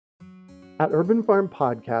At Urban Farm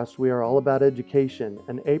Podcast, we are all about education,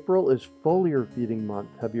 and April is foliar feeding month.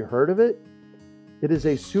 Have you heard of it? It is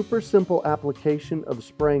a super simple application of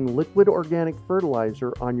spraying liquid organic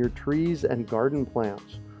fertilizer on your trees and garden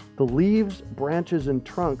plants. The leaves, branches, and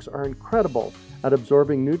trunks are incredible at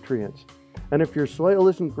absorbing nutrients. And if your soil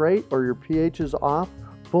isn't great or your pH is off,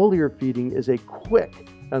 foliar feeding is a quick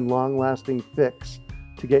and long-lasting fix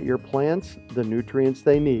to get your plants the nutrients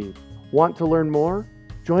they need. Want to learn more?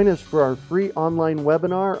 Join us for our free online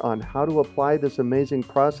webinar on how to apply this amazing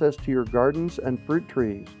process to your gardens and fruit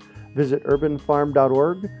trees. Visit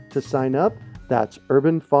urbanfarm.org to sign up. That's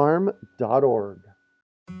urbanfarm.org.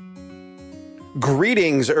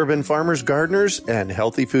 Greetings, urban farmers, gardeners, and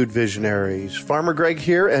healthy food visionaries. Farmer Greg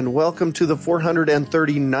here, and welcome to the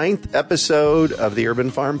 439th episode of the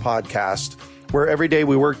Urban Farm Podcast, where every day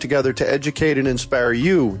we work together to educate and inspire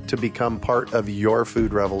you to become part of your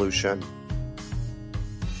food revolution.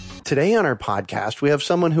 Today on our podcast, we have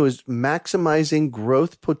someone who is maximizing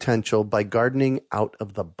growth potential by gardening out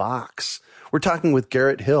of the box. We're talking with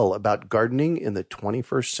Garret Hill about gardening in the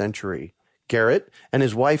 21st century. Garret and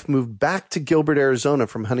his wife moved back to Gilbert, Arizona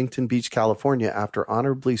from Huntington Beach, California after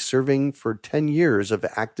honorably serving for 10 years of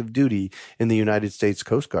active duty in the United States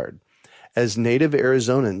Coast Guard. As native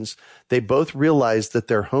Arizonans, they both realized that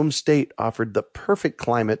their home state offered the perfect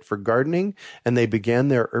climate for gardening, and they began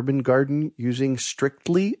their urban garden using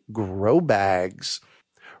strictly grow bags.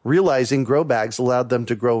 Realizing grow bags allowed them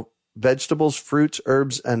to grow vegetables, fruits,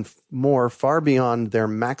 herbs, and more far beyond their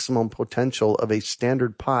maximum potential of a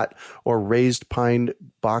standard pot or raised pine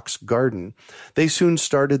box garden, they soon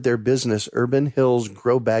started their business, Urban Hill's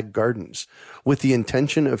Grow Bag Gardens, with the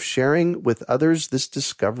intention of sharing with others this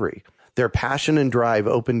discovery. Their passion and drive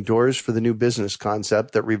opened doors for the new business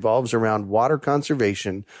concept that revolves around water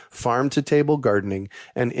conservation, farm-to-table gardening,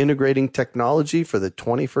 and integrating technology for the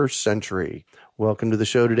 21st century. Welcome to the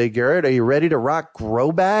show today, Garret. Are you ready to rock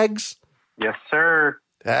grow bags? Yes, sir.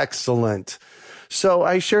 Excellent. So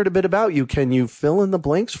I shared a bit about you. Can you fill in the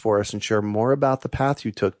blanks for us and share more about the path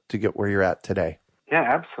you took to get where you're at today? Yeah,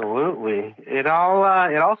 absolutely. It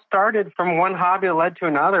all started from one hobby that led to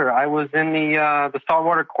another. I was in the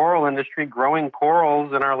saltwater coral industry, growing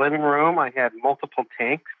corals in our living room. I had multiple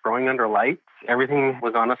tanks growing under lights. Everything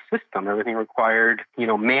was on a system. Everything required,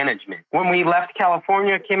 management. When we left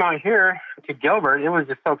California, came out here to Gilbert, it was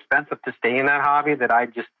just so expensive to stay in that hobby that I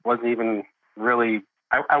just wasn't even really.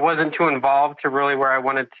 I wasn't too involved to really where I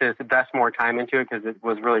wanted to invest more time into it because it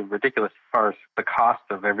was really ridiculous as far as the cost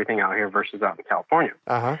of everything out here versus out in California.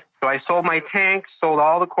 Uh-huh. So I sold my tanks, sold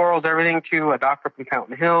all the corals, everything to a doctor from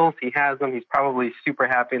Fountain Hills. He has them. He's probably super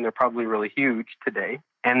happy, and they're probably really huge today.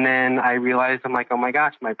 And then I realized, I'm like, oh my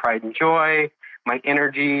gosh, my pride and joy, my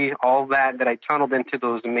energy, all that I tunneled into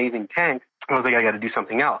those amazing tanks. I was like, I got to do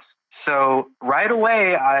something else. So right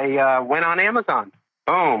away, I went on Amazon.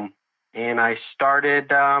 Boom. And I started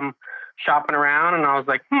shopping around, and I was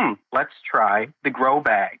like, let's try the grow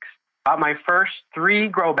bags. Bought my first 3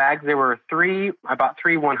 grow bags. There were I bought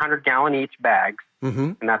 3 100-gallon each bags,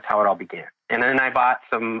 and that's how it all began. And then I bought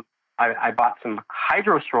some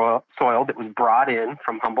hydro soil that was brought in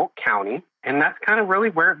from Humboldt County, and that's kind of really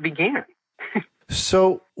where it began.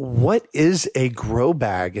 So what is a grow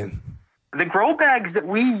bag? The grow bags that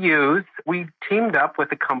we use, we teamed up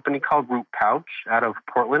with a company called Root Pouch out of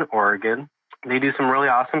Portland, Oregon. They do some really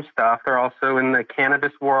awesome stuff. They're also in the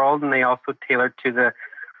cannabis world, and they also tailor to the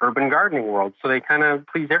urban gardening world. So they kind of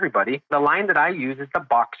please everybody. The line that I use is the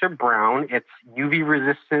Boxer Brown. It's UV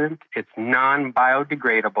resistant, it's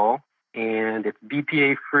non-biodegradable, and it's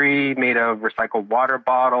BPA free, made of recycled water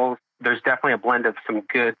bottles. There's definitely a blend of some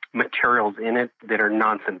good materials in it that are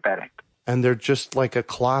non-synthetic. And they're just like a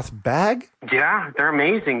cloth bag? Yeah, they're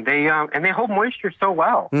amazing. They and they hold moisture so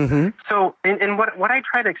well. Mm-hmm. So, and what I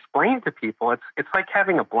try to explain to people, it's like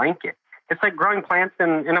having a blanket. It's like growing plants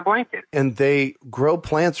in a blanket. And they grow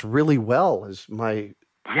plants really well, is my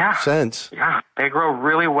sense. Yeah, they grow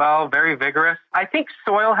really well, very vigorous. I think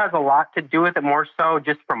soil has a lot to do with it, more so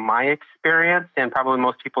just from my experience and probably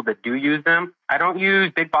most people that do use them. I don't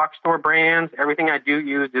use big box store brands. Everything I do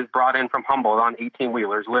use is brought in from Humboldt on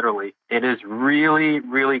 18-wheelers, literally. It is really,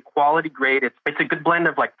 really quality grade. It's a good blend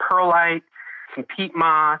of like perlite, some peat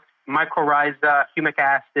moss, mycorrhiza, humic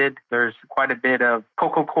acid. There's quite a bit of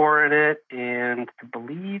cocoa coir in it, and I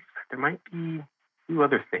believe there might be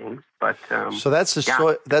other things, but so that's the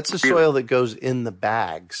soil. That's the soil that goes in the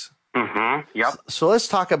bags. Mm-hmm. Yep. So let's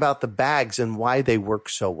talk about the bags and why they work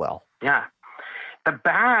so well. Yeah, the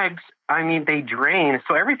bags. I mean, they drain.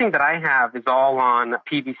 So everything that I have is all on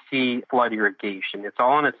PVC flood irrigation. It's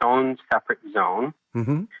all in its own separate zone.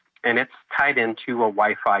 Mm-hmm. and it's tied into a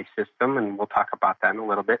Wi-Fi system, and we'll talk about that in a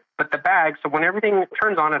little bit. But the bag, so when everything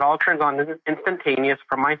turns on, it all turns on instantaneous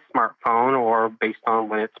from my smartphone or based on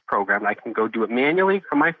when it's programmed. I can go do it manually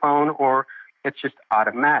from my phone, or it's just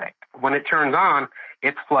automatic. When it turns on,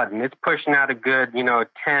 it's flooding. It's pushing out a good,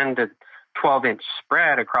 10 to 12-inch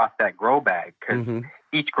spread across that grow bag, because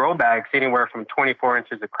each grow bag's anywhere from 24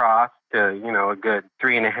 inches across to, a good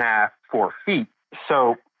 3.5, 4 feet.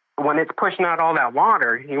 So when it's pushing out all that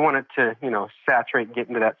water, you want it to, saturate, get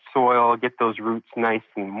into that soil, get those roots nice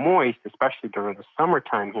and moist, especially during the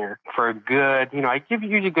summertime here, for a good, I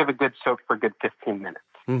usually give a good soak for a good 15 minutes,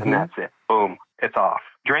 and that's it. Boom, it's off.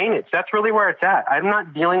 Drainage, that's really where it's at. I'm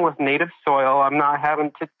not dealing with native soil. I'm not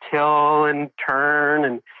having to till and turn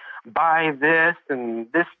and buy this and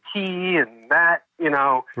this tea and that,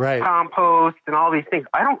 compost and all these things.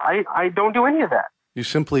 I don't do any of that. You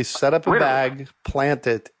simply set up a bag, plant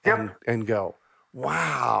it, and go.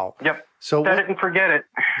 Wow. Yep. So set it and forget it.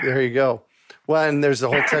 There you go. Well, and there's a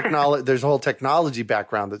whole technology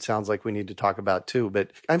background that sounds like we need to talk about too.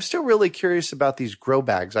 But I'm still really curious about these grow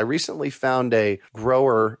bags. I recently found a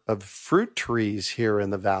grower of fruit trees here in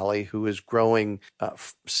the valley who is growing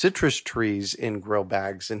citrus trees in grow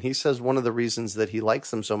bags, and he says one of the reasons that he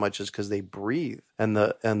likes them so much is because they breathe, and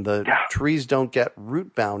the trees don't get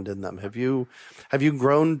root bound in them. Have you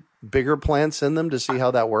grown bigger plants in them to see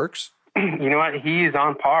how that works? You know what? He's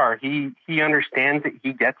on par. He understands it.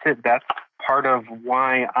 He gets it. That's part of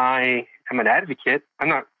why I am an advocate. I'm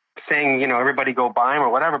not saying, everybody go buy them or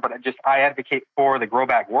whatever, but I advocate for the grow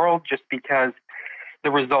bag world just because the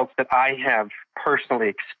results that I have personally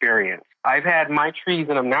experienced. I've had my trees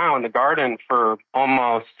in them now in the garden for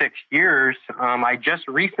almost 6 years. I just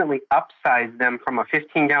recently upsized them from a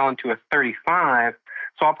 15-gallon to a 35,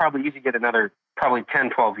 so I'll probably easily get another 10,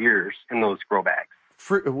 12 years in those grow bags.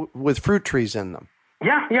 With fruit trees in them?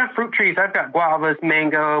 Yeah, fruit trees. I've got guavas,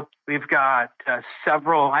 mango. We've got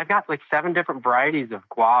several. I've got like 7 different varieties of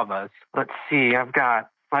guavas. Let's see. I've got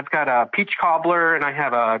a peach cobbler, and I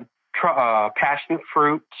have a passion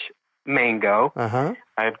fruit mango.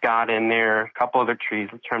 I've got in there a couple other trees.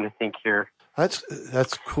 I'm trying to think here. That's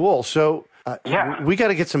cool. So we got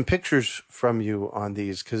to get some pictures from you on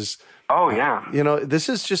these because this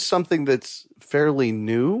is just something that's fairly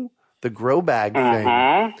new. The grow bag thing.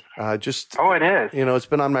 It is. It's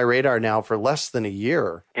been on my radar now for less than a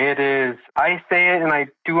year. It is. I say it, and I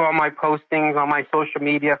do all my postings on my social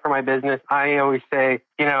media for my business. I always say,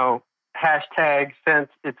 hashtag since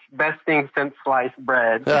it's best thing since sliced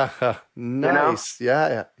bread. Nice.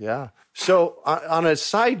 Yeah. So on a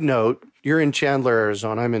side note, you're in Chandler,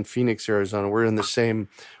 Arizona. I'm in Phoenix, Arizona. We're in the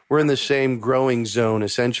same growing zone,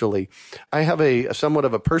 essentially. I have a somewhat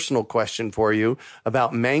of a personal question for you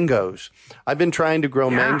about mangoes. I've been trying to grow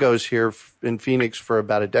mangoes here in Phoenix for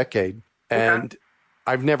about a decade, and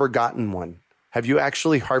I've never gotten one. Have you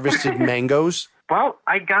actually harvested mangoes? Well,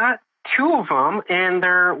 I got 2 of them, and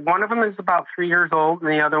one of them is about 3 years old,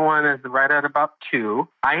 and the other one is right at about 2.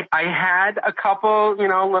 I had a couple,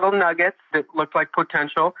 little nuggets that looked like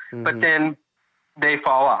potential, but then they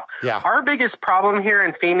fall off. Yeah. Our biggest problem here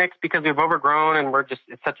in Phoenix, because we've overgrown and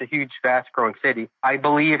it's such a huge, fast-growing city, I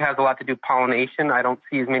believe has a lot to do with pollination. I don't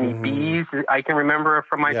see as many bees as I can remember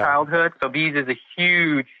from my childhood. So bees is a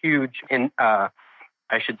huge,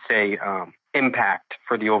 impact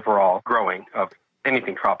for the overall growing of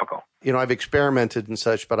anything tropical. I've experimented and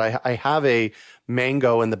such, but I have a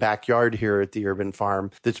mango in the backyard here at the urban farm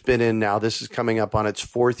that's been in now. This is coming up on its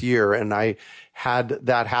 4th year, and I had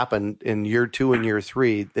that happen in year 2 and year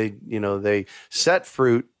 3. They set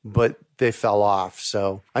fruit, but they fell off.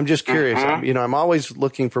 So I'm just curious. I'm always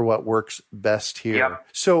looking for what works best here. Yep.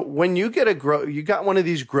 So when you get you got one of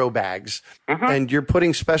these grow bags, and you're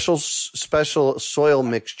putting special soil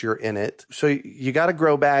mixture in it. So you got a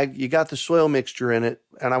grow bag, you got the soil mixture in it,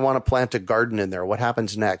 and I want to plant a garden in there. What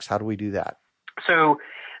happens next? How do we do that? So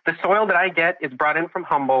the soil that I get is brought in from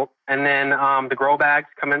Humboldt, and then the grow bags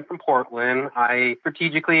come in from Portland. I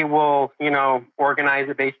strategically will, organize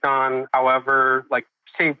it based on however, like,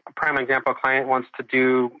 say, a prime example, a client wants to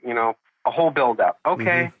do, a whole build-up.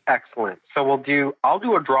 Okay, excellent. So I'll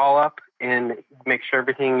do a draw-up and make sure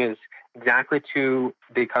everything is exactly to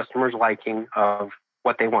the customer's liking of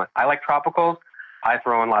what they want. I like tropicals. I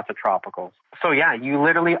throw in lots of tropicals. So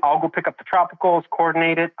I'll go pick up the tropicals,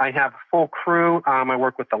 coordinate it. I have a full crew. I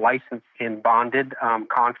work with a licensed and bonded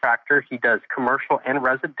contractor. He does commercial and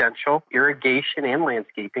residential, irrigation and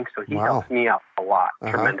landscaping. So he helps me out a lot,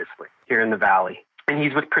 tremendously here in the valley. And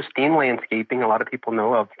he's with Pristine Landscaping. A lot of people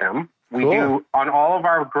know of them. We do on all of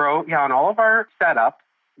our setups,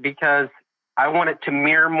 because I want it to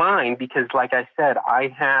mirror mine because, like I said,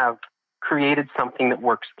 I have created something that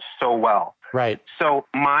works so well. Right. So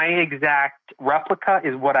my exact replica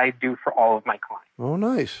is what I do for all of my clients. Oh,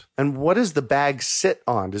 nice. And what does the bag sit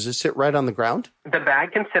on? Does it sit right on the ground? The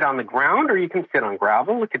bag can sit on the ground, or you can sit on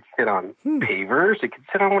gravel. It could sit on pavers. It could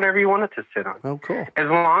sit on whatever you want it to sit on. Oh, cool. As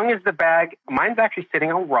long as the bag, mine's actually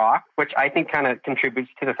sitting on rock, which I think kind of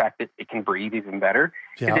contributes to the fact that it can breathe even better.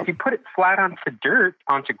 Because if you put it flat onto dirt,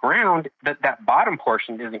 onto ground, that bottom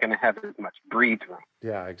portion isn't going to have as much breathe room.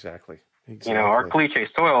 Yeah, exactly. You know, our cliche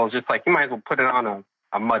soil is just like, you might as well put it on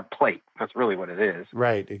a mud plate. That's really what it is.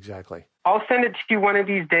 Right, exactly. I'll send it to you one of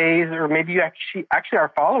these days, or maybe you actually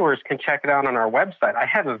our followers can check it out on our website. I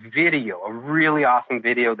have a video, a really awesome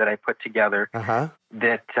video that I put together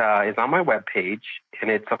that is on my webpage,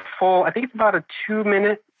 and it's a full, I think it's about a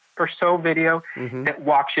 2-minute or so video that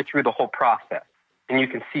walks you through the whole process, and you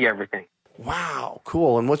can see everything. Wow,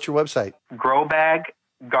 cool. And what's your website?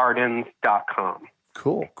 growbaggardens.com.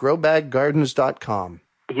 Cool. growbaggardens.com.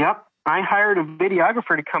 Yep. I hired a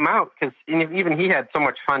videographer to come out because even he had so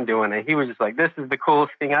much fun doing it. He was just like, "This is the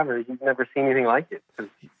coolest thing ever. You've never seen anything like it."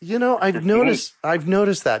 You know, I've noticed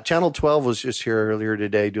that Channel 12 was just here earlier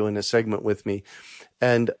today doing a segment with me,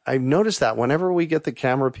 and I've noticed that whenever we get the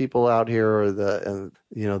camera people out here or the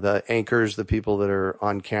anchors, the people that are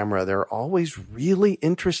on camera, they're always really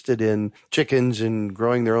interested in chickens and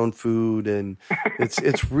growing their own food, and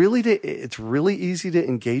it's really easy to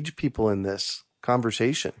engage people in this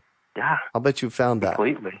conversation. Yeah. I'll bet you found that.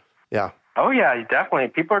 Completely. Yeah. Oh, yeah, definitely.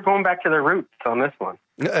 People are going back to their roots on this one.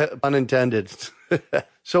 Unintended.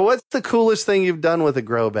 So what's the coolest thing you've done with a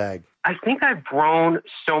grow bag? I think I've grown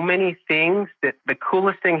so many things that the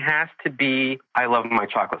coolest thing has to be, I love my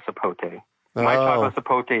chocolate sapote. My chocolate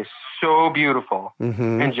sapote is so beautiful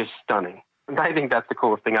and just stunning. And I think that's the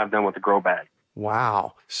coolest thing I've done with a grow bag.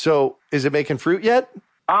 Wow. So is it making fruit yet?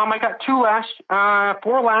 I got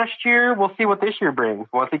 4 last year. We'll see what this year brings.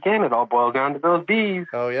 Once again, it all boils down to those bees.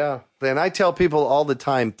 Oh, yeah. And I tell people all the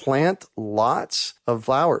time, plant lots of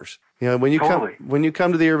flowers. You know, when you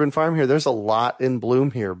come to the urban farm here, there's a lot in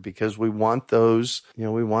bloom here because we want those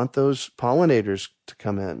pollinators to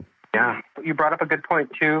come in. Yeah. You brought up a good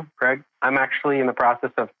point too, Greg. I'm actually in the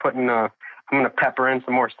process of I'm going to pepper in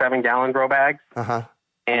some more 7-gallon grow bags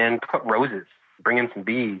and put roses. Bring in some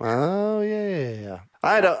bees. Oh, yeah.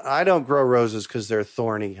 I don't grow roses because they're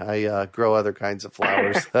thorny. I grow other kinds of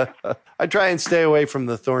flowers. I try and stay away from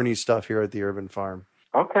the thorny stuff here at the urban farm.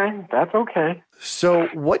 Okay, that's okay. So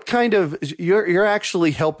what kind of, you're actually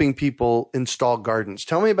helping people install gardens.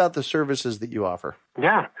 Tell me about the services that you offer.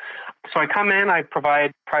 Yeah. So I come in, I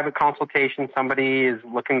provide private consultation. Somebody is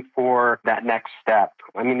looking for that next step.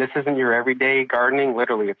 I mean, this isn't your everyday gardening.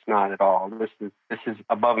 Literally, it's not at all. This is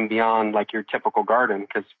above and beyond like your typical garden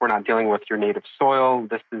because we're not dealing with your native soil.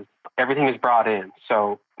 Everything is brought in.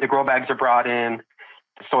 So the grow bags are brought in,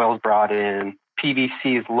 the soil is brought in.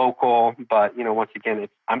 PVC is local, but once again,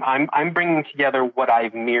 I'm bringing together what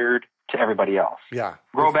I've mirrored to everybody else. Yeah.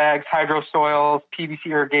 Grow bags, hydro soils, PVC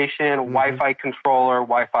irrigation, Wi-Fi controller,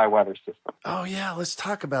 Wi-Fi weather system. Oh yeah, let's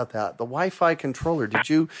talk about that. The Wi-Fi controller.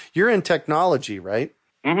 You're in technology, right?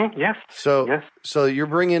 Mm-hmm. Yes. So you're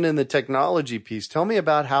bringing in the technology piece. Tell me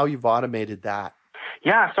about how you've automated that.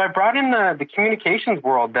 Yeah, so I brought in the communications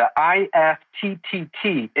world, the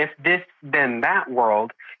IFTTT, if this, then that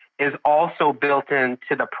world, is also built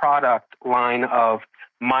into the product line of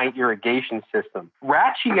my irrigation system.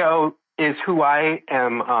 Ratio is who I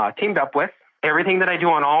am teamed up with. Everything that I do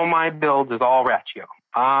on all my builds is all Ratio.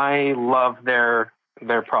 I love their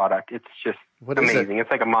product. It's just amazing.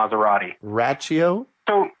 It's like a Maserati. Ratio?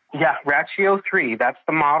 So, yeah, Ratio 3. That's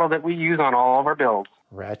the model that we use on all of our builds.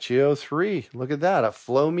 Ratio 3. Look at that. A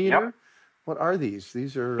flow meter? Yep. What are these?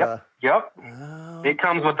 These are... Yep. Oh. It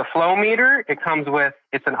comes with the flow meter. It's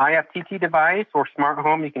an IFTT device or smart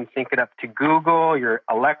home. You can sync it up to Google, your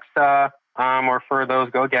Alexa, or for those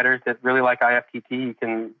go-getters that really like IFTT, you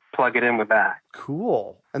can plug it in with that.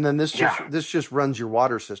 Cool. And then this just runs your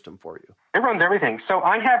water system for you. It runs everything. So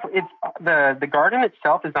the garden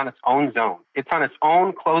itself is on its own zone. It's on its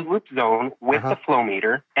own closed loop zone with the flow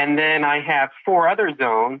meter. And then I have 4 other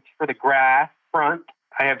zones for the grass front.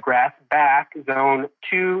 I have grass back, zone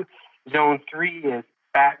 2. Zone 3 is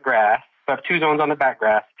back grass. So I have 2 zones on the back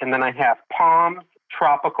grass. And then I have palms,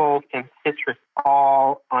 tropicals, and citrus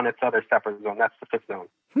all on its other separate zone. That's the 5th zone.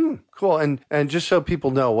 Cool. And just so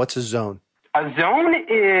people know, what's a zone? A zone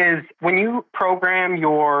is when you program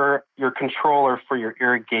your controller for your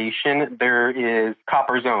irrigation, there is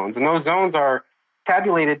copper zones. And those zones are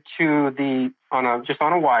tabulated on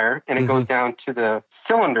a wire, and it goes down to the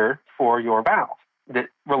cylinder for your valve. that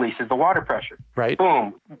releases the water pressure. Right.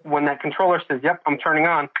 Boom. When that controller says, yep, I'm turning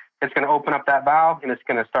on, it's going to open up that valve and it's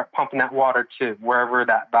going to start pumping that water to wherever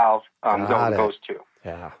that valve goes to.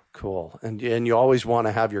 Yeah, cool. And you always want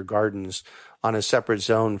to have your gardens on a separate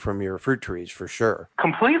zone from your fruit trees for sure.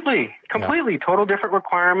 Completely. Yeah. Total different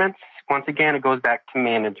requirements. Once again, it goes back to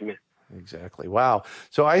management. Exactly. Wow.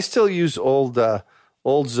 So I still use old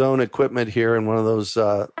zone equipment here in one of those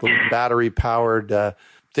little battery powered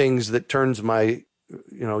things that turns my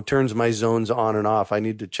zones on and off. I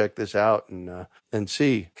need to check this out and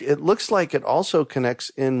see. It looks like it also connects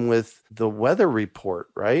in with the weather report,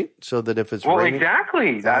 right? So that if it's raining.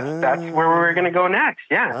 Exactly. That's where we're going to go next.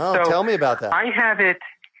 Yeah. Oh, so tell me about that. I have it.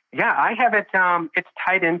 Yeah, I have it. It's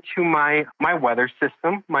tied into my weather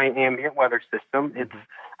system, my ambient weather system. It's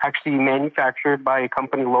actually manufactured by a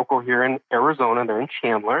company local here in Arizona. They're in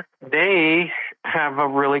Chandler. They have a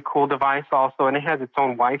really cool device also, and it has its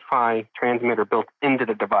own Wi-Fi transmitter built into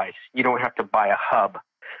the device. You don't have to buy a hub.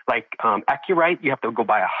 Like Accurite, you have to go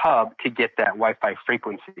buy a hub to get that Wi-Fi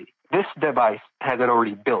frequency. This device has it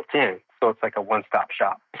already built in, so it's like a one-stop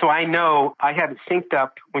shop. So I know I have it synced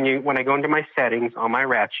up when I go into my settings on my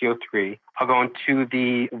Ratio 3. I'll go into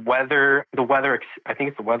the weather. I think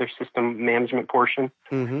it's the weather system management portion.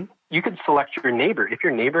 Mm-hmm. You could select your neighbor. If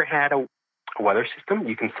your neighbor had a weather system,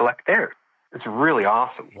 you can select theirs. It's really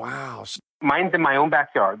awesome. Wow. Mine's in my own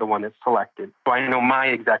backyard, the one that's selected, so I know my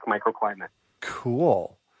exact microclimate.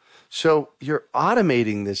 Cool. So you're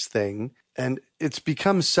automating this thing, and it's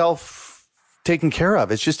become taken care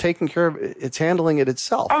of. It's just taking care of. It's handling it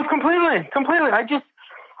itself. Oh, completely.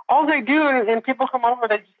 All I do, and people come over,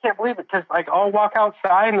 they just can't believe it, because I'll walk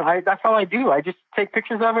outside, and that's all I do. I just take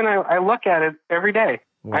pictures of it, and I look at it every day.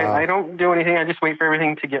 Wow. I don't do anything. I just wait for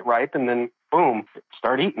everything to get ripe, and then, boom,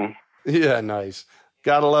 start eating. Yeah, nice.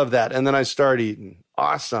 Gotta love that. And then I start eating.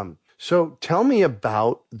 Awesome. So tell me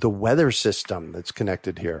about the weather system that's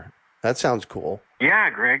connected here. That sounds cool. Yeah,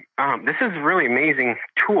 Greg. This is a really amazing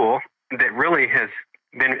tool that really has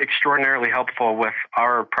been extraordinarily helpful with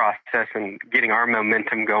our process and getting our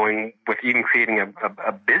momentum going with even creating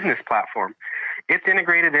a business platform. It's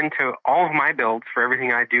integrated into all of my builds for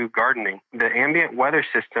everything I do gardening. The ambient weather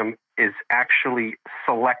system is actually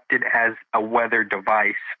selected as a weather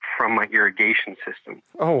device from my irrigation system.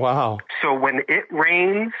 Oh, wow. So when it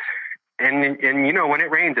rains, and when it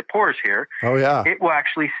rains, it pours here. Oh, yeah. It will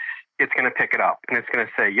actually... It's going to pick it up, and it's going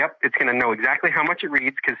to say, yep, it's going to know exactly how much it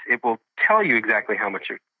reads, because it will tell you exactly how much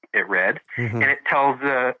it read, and it tells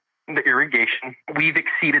the irrigation, we've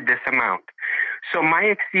exceeded this amount. So my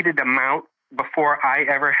exceeded amount before I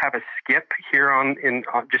ever have a skip here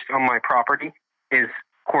just on my property is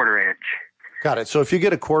 1/4 inch. Got it. So if you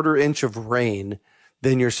get a 1/4 inch of rain,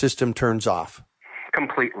 then your system turns off.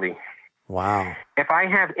 Completely. Wow. If I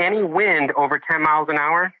have any wind over 10 miles an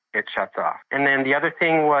hour, it shuts off. And then the other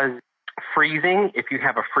thing was freezing. If you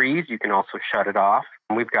have a freeze, you can also shut it off.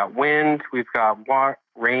 We've got wind, we've got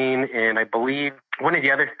rain, and I believe one of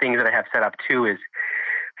the other things that I have set up too is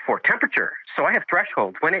for temperature. So I have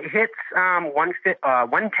thresholds. When it hits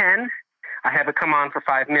 110, I have it come on for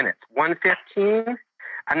 5 minutes. 115,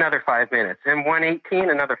 another 5 minutes. And 118,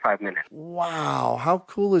 another 5 minutes. Wow. How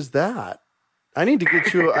cool is that? I need to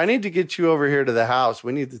get you over here to the house.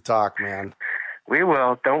 We need to talk, man. We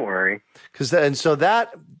will. Don't worry.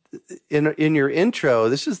 In your intro,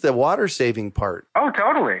 this is the water saving part. Oh,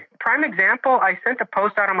 totally. Prime example, I sent a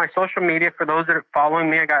post out on my social media for those that are following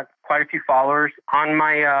me. I got quite a few followers. On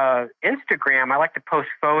my Instagram, I like to post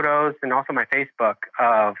photos, and also my Facebook,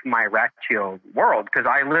 of my Ratio world, because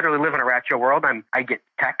I literally live in a Ratio world. I get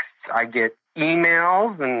texts, I get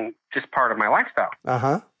emails, and just part of my lifestyle.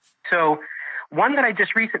 Uh-huh. So one that I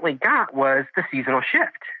just recently got was the seasonal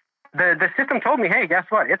shift. The system told me, hey, guess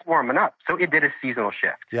what? It's warming up. So it did a seasonal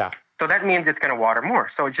shift. Yeah. So that means it's going to water more.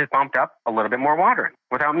 So it just bumped up a little bit more watering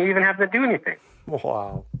without me even having to do anything.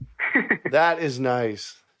 Wow. That is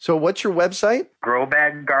nice. So what's your website?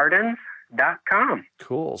 growbaggardens.com.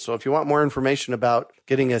 Cool. So if you want more information about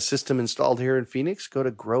getting a system installed here in Phoenix, go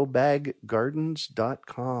to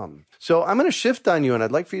growbaggardens.com. So I'm going to shift on you, and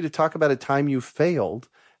I'd like for you to talk about a time you failed,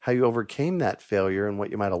 how you overcame that failure, and what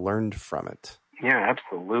you might have learned from it. Yeah,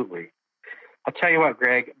 absolutely. I'll tell you what,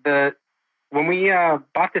 Greg, when we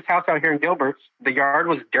bought this house out here in Gilbert's, the yard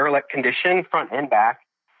was derelict condition, front and back.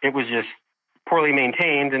 It was just poorly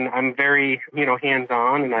maintained, and I'm very,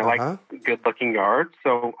 hands-on, and I like good-looking yards,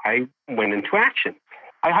 so I went into action.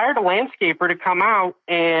 I hired a landscaper to come out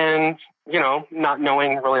and, not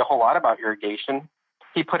knowing really a whole lot about irrigation,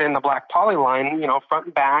 he put in the black poly line, front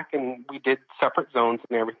and back, and we did separate zones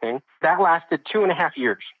and everything. That lasted 2.5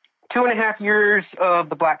 years. 2.5 years of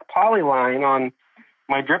the black poly line on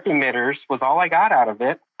my drip emitters was all I got out of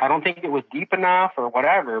it. I don't think it was deep enough or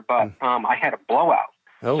whatever, but I had a blowout.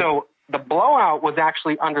 Oh. So the blowout was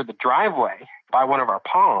actually under the driveway by one of our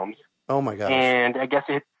palms. Oh my gosh. And I guess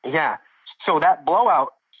so that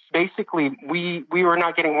blowout, basically we were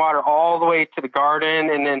not getting water all the way to the garden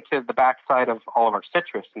and then to the backside of all of our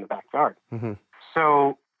citrus in the backyard. Mm-hmm.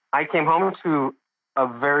 So I came home to a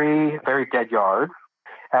very, very dead yard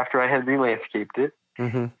after I had re-landscaped it.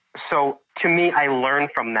 Mm-hmm. So to me, I learned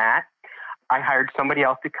from that. I hired somebody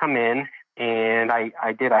else to come in, and I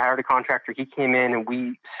hired a contractor. He came in, and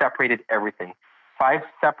we separated everything. 5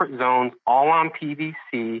 separate zones, all on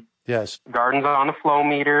PVC. Yes. Garden's on the flow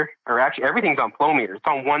meter, or actually everything's on flow meter. It's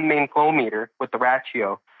on one main flow meter with the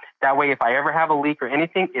ratio. That way, if I ever have a leak or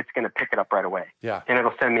anything, it's going to pick it up right away. Yeah. And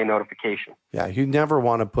it'll send me a notification. Yeah, you never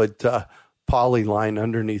want to put poly line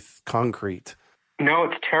underneath concrete. No,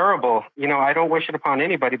 it's terrible. I don't wish it upon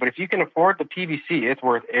anybody, but if you can afford the PVC, it's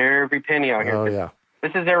worth every penny out here. Oh, yeah.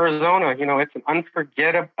 This is Arizona. It's an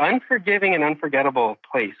unforgiving and unforgettable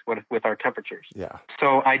place with our temperatures. Yeah.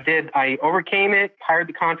 So I overcame it, hired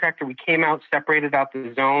the contractor. We came out, separated out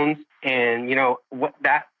the zones. And,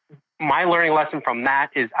 my learning lesson from that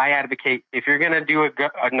is I advocate if you're going to do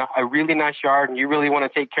a really nice yard and you really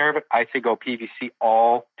want to take care of it, I say go PVC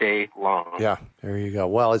all day long. Yeah, there you go.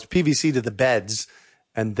 Well, it's PVC to the beds.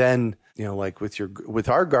 And then, like with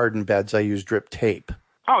our garden beds, I use drip tape.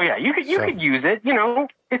 Oh, yeah, you could use it.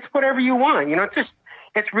 It's whatever you want.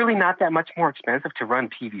 It's really not that much more expensive to run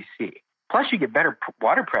PVC. Plus, you get better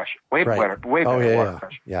water pressure, way better water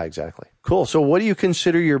pressure. Yeah, exactly. Cool. So what do you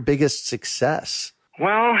consider your biggest success?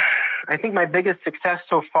 Well, I think my biggest success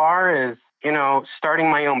so far is, starting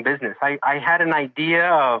my own business. I had an idea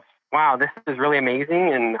of, wow, this is really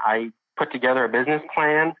amazing, and I put together a business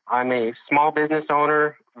plan. I'm a small business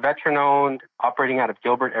owner, veteran-owned, operating out of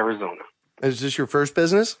Gilbert, Arizona. Is this your first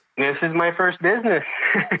business? This is my first business.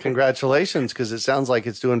 Congratulations, because it sounds like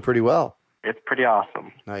it's doing pretty well. It's pretty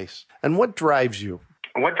awesome. Nice. And what drives you?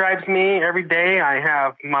 What drives me every day? I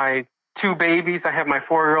have my 2 babies. I have my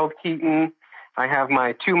 4-year-old Keaton. I have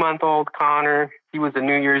my 2-month-old Connor. He was a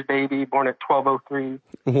New Year's baby, born at 12:03.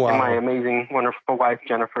 Wow. And my amazing, wonderful wife,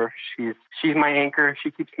 Jennifer. She's my anchor.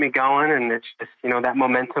 She keeps me going, and it's just, that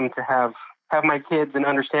momentum to have my kids and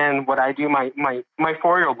understand what I do. My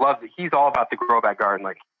 4-year-old loves it. He's all about the grow back garden.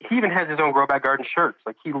 Like, he even has his own grow back garden shirts.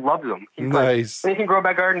 Like, he loves them. He's nice. Like, anything grow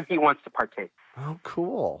back garden, he wants to partake. Oh,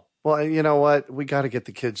 cool. Well, you know what? We got to get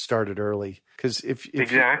the kids started early, because if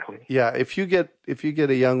exactly. If you get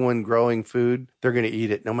a young one growing food, they're going to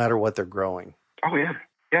eat it no matter what they're growing. Oh yeah.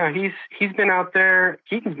 Yeah, he's been out there.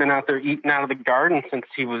 Keaton's been out there eating out of the garden since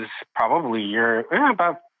he was probably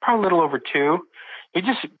probably a little over 2. He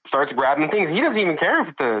just starts grabbing things. He doesn't even care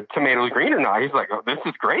if the tomato's green or not. He's like, oh, this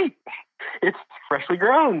is great. It's freshly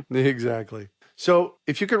grown. Exactly. So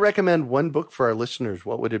if you could recommend one book for our listeners,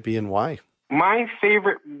 what would it be and why? My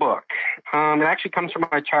favorite book, it actually comes from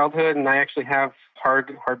my childhood, and I actually have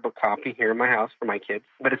hard book copy here in my house for my kids.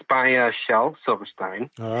 But it's by Shel Silverstein.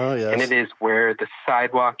 Oh, yes. And it is Where the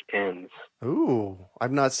Sidewalk Ends. Ooh,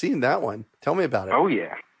 I've not seen that one. Tell me about it. Oh,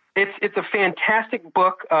 yeah. It's a fantastic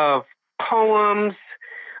book of poems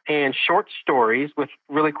and short stories with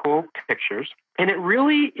really cool pictures. And it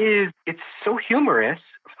really is, it's so humorous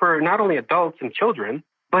for not only adults and children,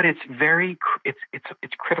 but it's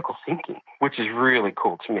it's critical thinking, which is really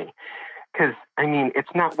cool to me. Because,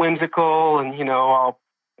 it's not whimsical and, all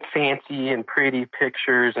fancy and pretty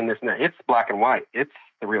pictures and this and that. It's black and white. It's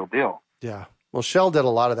the real deal. Yeah. Well, Shel did a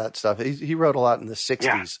lot of that stuff. He wrote a lot in the 60s.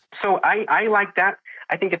 Yeah. So I like that.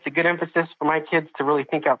 I think it's a good emphasis for my kids to really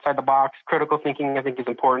think outside the box. Critical thinking, I think, is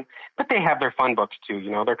important. But they have their fun books, too.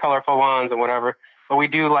 They're colorful ones and whatever. But we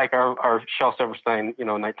do like our Shel Silverstein,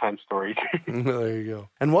 nighttime stories. There you go.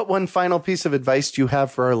 And what one final piece of advice do you have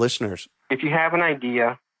for our listeners? If you have an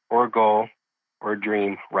idea or a goal or a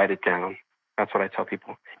dream, write it down. That's what I tell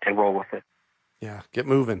people, and roll with it. Yeah, get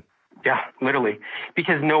moving. Yeah, literally.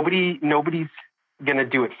 Because nobody's going to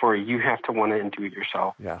do it for you. You have to want to do it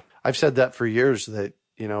yourself. Yeah. I've said that for years, that,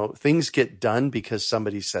 things get done because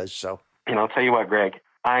somebody says so. And I'll tell you what, Greg,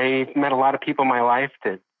 I've met a lot of people in my life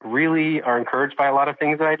that really are encouraged by a lot of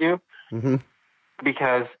things that I do. Mm-hmm.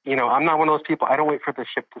 Because, I'm not one of those people. I don't wait for the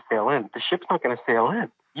ship to sail in. The ship's not going to sail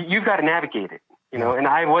in. You've got to navigate it, and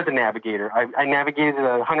I was a navigator. I navigated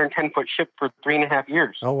a 110-foot ship for 3.5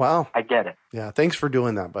 years. Oh, wow. I get it. Yeah. Thanks for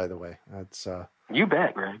doing that, by the way. That's, you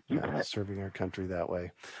bet, Greg. You bet. Serving our country that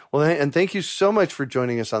way. Well, and thank you so much for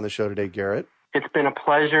joining us on the show today, Garret. It's been a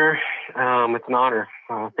pleasure. It's an honor.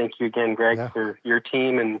 Thank you again, Greg, for your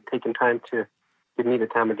team and taking time to give me the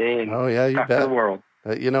time of day and you talk bet. to the world.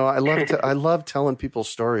 I love telling people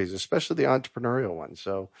stories, especially the entrepreneurial ones.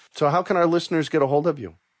 So how can our listeners get a hold of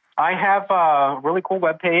you? I have a really cool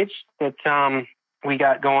webpage that we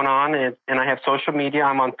got going on, and I have social media.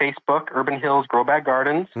 I'm on Facebook, Urban Hills Grow Bag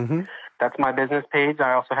Gardens. Mm-hmm. That's my business page.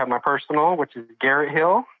 I also have my personal, which is Garret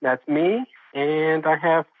Hill. That's me. And I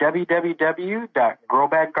have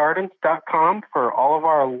www.growbaggardens.com for all of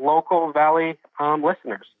our local Valley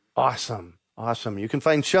listeners. Awesome. You can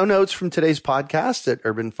find show notes from today's podcast at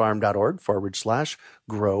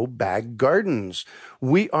urbanfarm.org/grow bag gardens.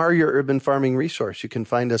 We are your urban farming resource. You can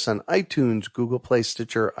find us on iTunes, Google Play,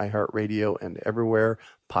 Stitcher, iHeartRadio, and everywhere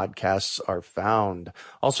podcasts are found.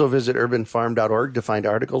 Also visit urbanfarm.org to find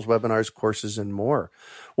articles, webinars, courses, and more.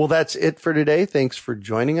 Well, that's it for today. Thanks for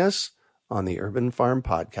joining us on the Urban Farm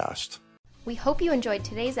Podcast. We hope you enjoyed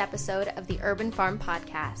today's episode of the Urban Farm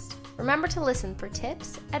Podcast. Remember to listen for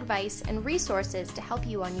tips, advice, and resources to help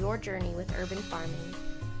you on your journey with urban farming.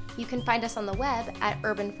 You can find us on the web at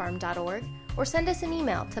urbanfarm.org or send us an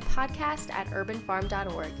email to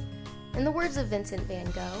podcast@urbanfarm.org. In the words of Vincent van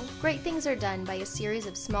Gogh, great things are done by a series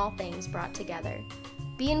of small things brought together.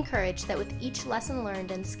 Be encouraged that with each lesson learned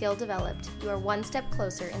and skill developed, you are one step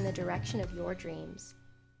closer in the direction of your dreams.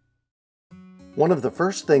 One of the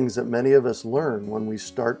first things that many of us learn when we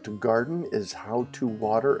start to garden is how to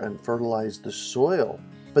water and fertilize the soil.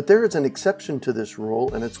 But there is an exception to this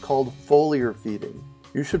rule, and it's called foliar feeding.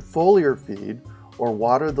 You should foliar feed or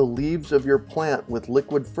water the leaves of your plant with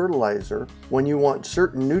liquid fertilizer when you want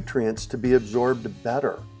certain nutrients to be absorbed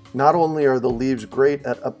better. Not only are the leaves great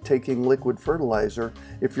at uptaking liquid fertilizer,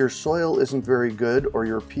 if your soil isn't very good or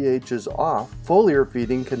your pH is off, foliar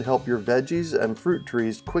feeding can help your veggies and fruit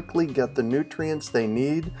trees quickly get the nutrients they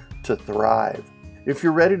need to thrive. If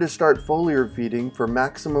you're ready to start foliar feeding for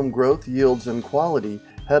maximum growth, yields, and quality,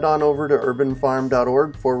 head on over to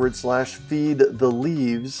urbanfarm.org/feed the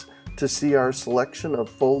leaves to see our selection of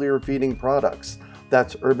foliar feeding products.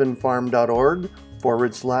 That's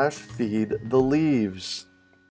urbanfarm.org/feed the leaves.